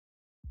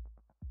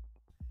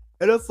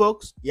Hello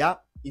folks, yeah,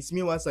 it's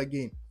me once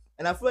again.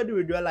 And I've already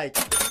withdrawn like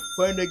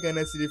 400 Ghana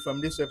cedis from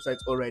this website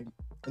already.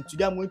 And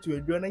today I'm going to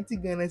withdraw 90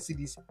 Ghana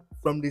cedis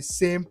from the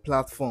same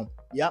platform.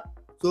 Yeah,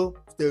 so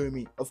stay with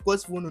me. Of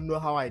course, if you want to know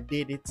how I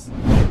did it,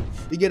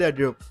 you get a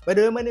drill. By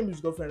the way, my name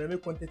is Girlfriend. I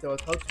make content about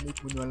how to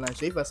make money online.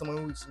 So if you're someone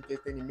who is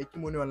interested in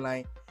making money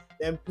online,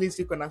 then please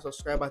click on that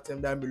subscribe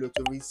button down below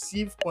to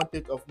receive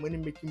content of money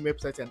making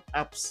websites and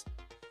apps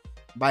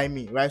by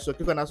me. Right? So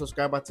click on that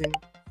subscribe button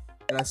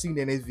and I'll see you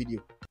in the next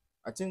video.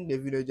 I think the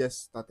video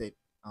just started.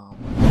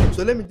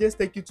 So let me just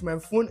take you to my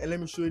phone and let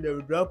me show you the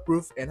withdrawal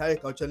proof and how you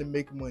can actually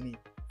make money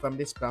from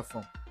this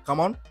platform. Come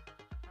on,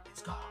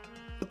 let's go.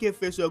 Okay,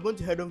 first so we're going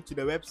to head on to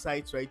the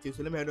website right here.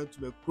 So let me head on to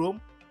the Chrome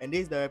and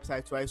this is the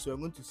website, right? So I'm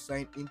going to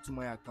sign into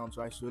my account,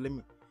 right? So let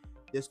me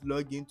just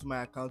log into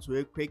my account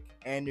real quick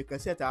and you can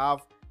see that I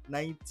have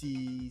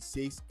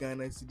 96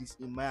 Ghana cedis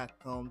in my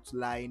account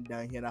lying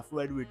down here, and I've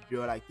already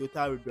withdrawn like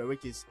total withdrawal,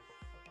 which is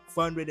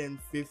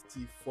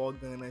 454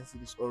 Ghana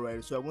cedis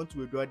already. So I want to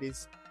withdraw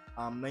this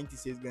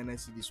 96 Ghana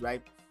cedis,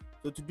 right?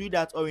 So to do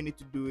that, all you need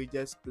to do is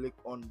just click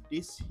on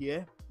this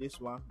here,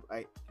 this one,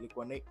 right? Click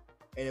on it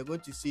and you're going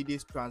to see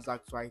this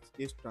transact, right?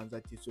 This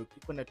transact. So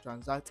click on the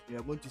transact and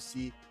you're going to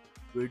see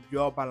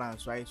withdraw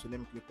balance, right? So let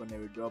me click on the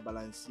withdraw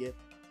balance here.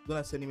 It's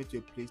gonna send me to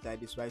a place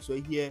like this, right? So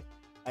here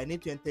I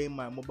need to enter in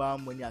my mobile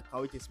money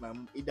account, which is my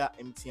either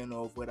MTN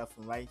or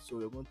Vodafone, right? So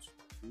we're going to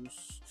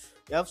choose.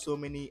 You have so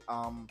many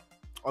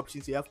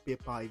options. You have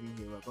PayPal even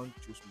here. We're going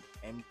to choose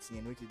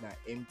MTN, which is my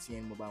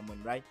MTN mobile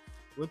money, right?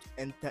 We're going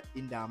to enter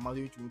in the amount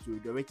which we want to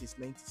withdraw, which is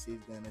 96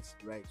 Ghana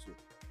cedis, right? So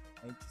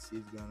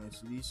 96 Ghana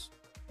cedis,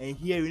 and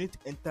here you need to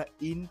enter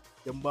in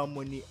the mobile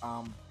money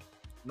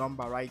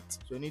number, right?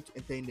 So you need to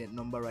enter in the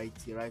number right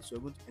here, right? So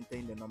we're going to enter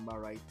in the number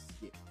right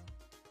here.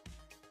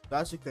 So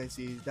as you can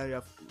see is that you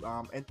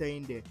have enter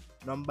in the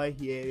number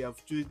here, you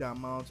have choose the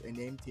amount, and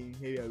the MTN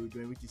here you are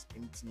withdrawing, which is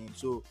MTN.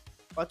 So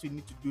what we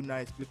need to do now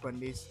is click on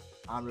this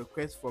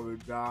request for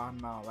withdrawal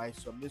now, right?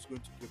 So I'm just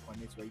going to click on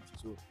this right here.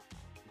 So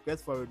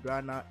request for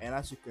withdrawal now, and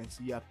as you can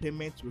see your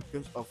payment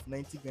request of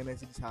 90 Ghana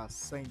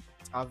cedis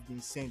have been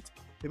sent.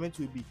 Payment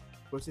will be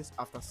processed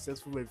after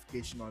successful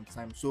verification on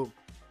time. So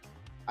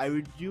I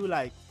withdrew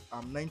like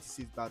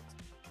 96, but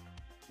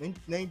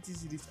 90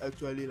 cedis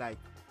actually like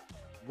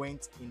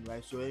went in,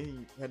 right? So when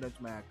you head on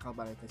to my account,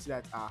 but I can see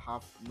that I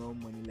have no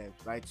money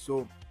left, right?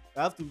 So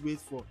I have to wait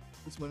for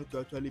this money to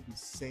actually be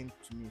sent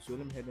to me. So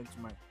let me head on to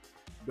my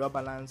draw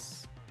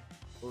balance.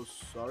 Oh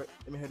sorry,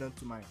 let me head on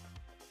to my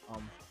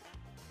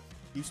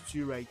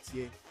history right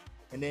here,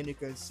 and then you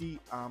can see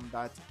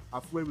that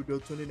I've already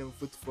withdrawn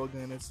 244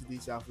 Ghana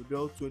cedis, I've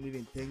withdrawn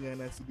 210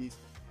 Ghana cedis,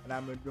 and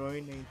I'm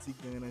withdrawing 90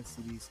 Ghana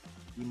cedis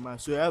in my.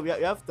 So you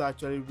have to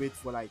actually wait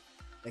for like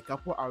a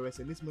couple hours,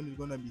 and this money is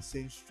gonna be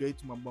sent straight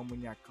to my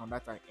money account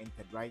that I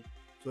entered, right?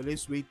 So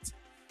let's wait.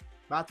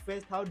 But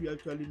first, how do you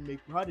actually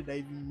how did I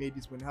even make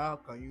this money? How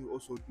can you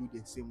also do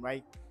the same,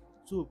 right?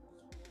 So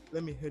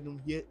let me head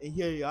on here, and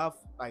here you have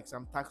like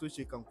some tasks which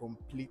you can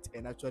complete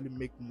and actually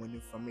make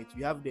money from it.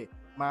 You have the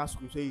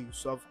mask which you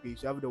solve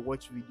case, you have the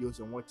watch videos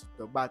and watch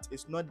it, but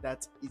it's not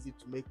that easy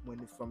to make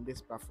money from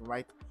this platform,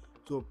 right?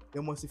 So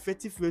the most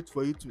effective way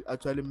for you to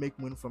actually make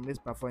money from this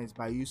platform is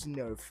by using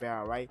the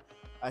referral, right?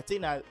 I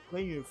think that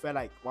when you refer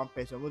like one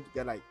person, you're going to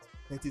get like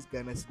 30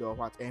 Ghana cedis or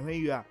what, and when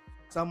you are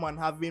someone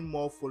having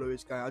more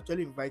followers, can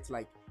actually invite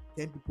like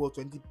 10 people,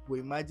 20 people.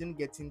 Imagine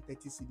getting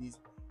 30 cedis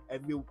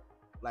every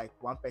like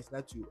one person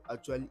that you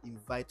actually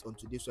invite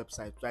onto this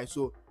website, right?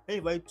 So when you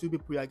invite 2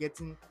 people, you are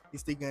getting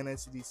 60 Ghana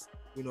cedis,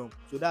 you know.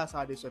 So that's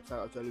how this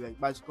website actually works.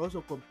 But you can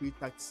also complete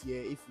tax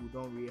here if you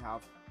don't really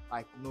have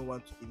like no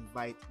one to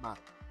invite back.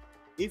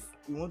 If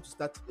you want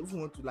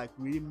to like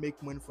really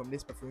make money from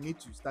this platform, you need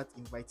to start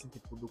inviting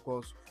people,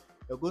 because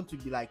you're going to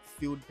be like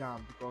filled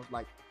down, because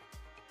like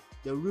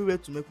the real way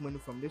to make money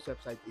from this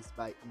website is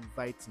by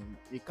inviting.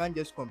 You can't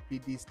just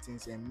complete these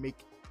things and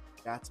make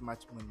that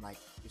much money. Like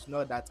it's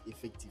not that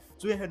effective.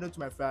 So you head on to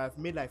my referral. I've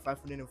made like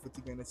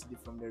 540 Ghana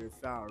cedis from the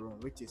referral alone,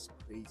 which is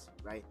crazy,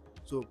 right?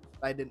 So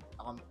like the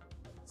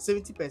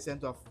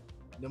 70% of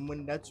the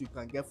money that you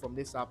can get from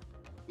this app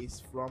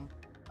is from,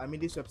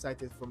 this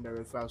website is from the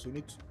referral. So you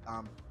need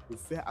to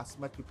refer as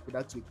much people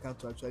that you can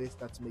to actually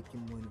start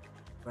making money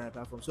from the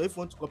platform. So if you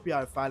want to copy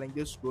our referral link,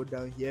 just scroll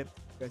down here.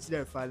 You can see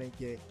the referral link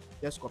here.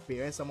 Just copy.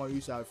 When someone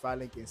uses our referral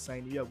link and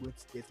sign, you are going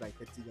to get like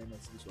 30 Ghana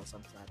cedis or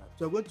something like that.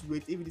 So I'm going to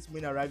wait. If this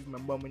money arrives in my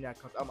mobile money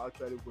account, I'm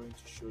actually going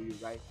to show you,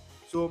 right?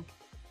 So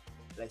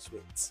let's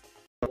wait.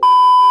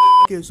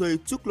 Okay, so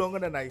it took longer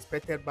than I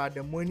expected, but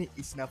the money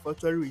is now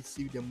actually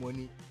received the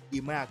money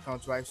in my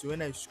account, right? So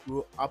when I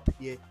scroll up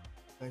here, you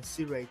can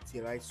see right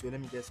here, right? So let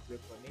me just click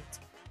on it.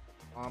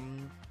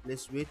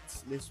 Let's wait,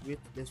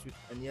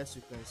 and yes,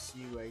 you can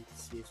see right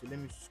here. So let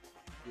me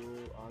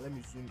scroll, let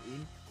me zoom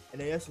in, and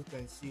then yes, you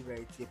can see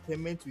right here,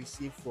 payment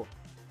received for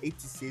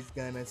 86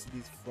 Ghana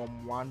cedis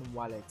from one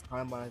wallet,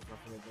 current balance of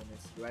Ghana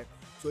cedis, right?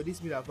 So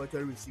this means I've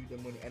actually received the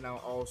money, and I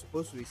was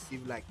supposed to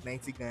receive like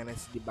 90 Ghana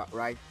cedis back,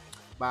 right?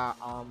 But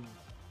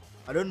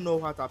I don't know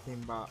what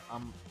happened, but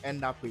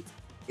end up with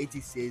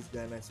 86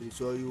 Ghana cedis.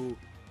 So you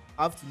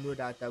have to know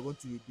that they're going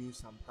to reduce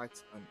some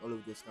tax and all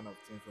of those kind of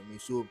things for me.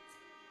 So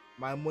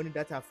my money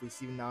that I've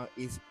received now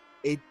is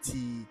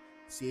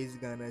 86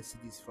 Ghana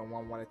cedis from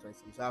one wallet to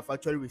cedis. So I've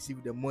actually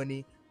received the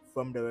money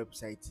from the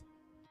website.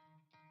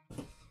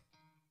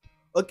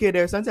 Okay,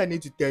 there's something I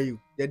need to tell you.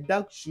 The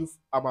dark truth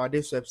about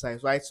this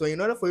website, right? So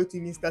in order for you to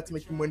even start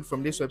making money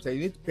from this website,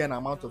 you need to pay an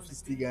amount of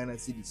 60 Ghana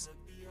cedis.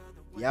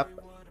 Yep,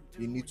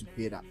 you need to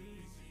pay that.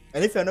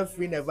 And if you're not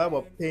feeling the vibe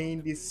of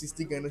paying this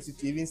 60 Ghana cedis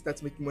to even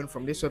start making money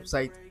from this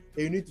website,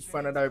 then you need to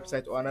find another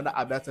website or another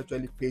app that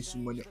actually pays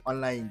you money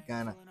online in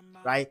Ghana,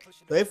 right?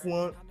 So if you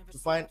want to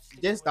find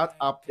just that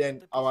app,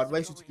 then I would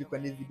advise you to click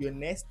on this video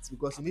next,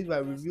 because in this way I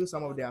review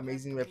some of the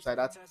amazing websites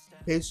that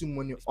pays you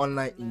money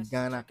online in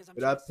Ghana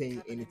without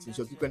paying anything.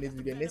 So click on this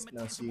video next and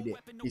I'll see you there.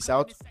 Peace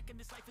out.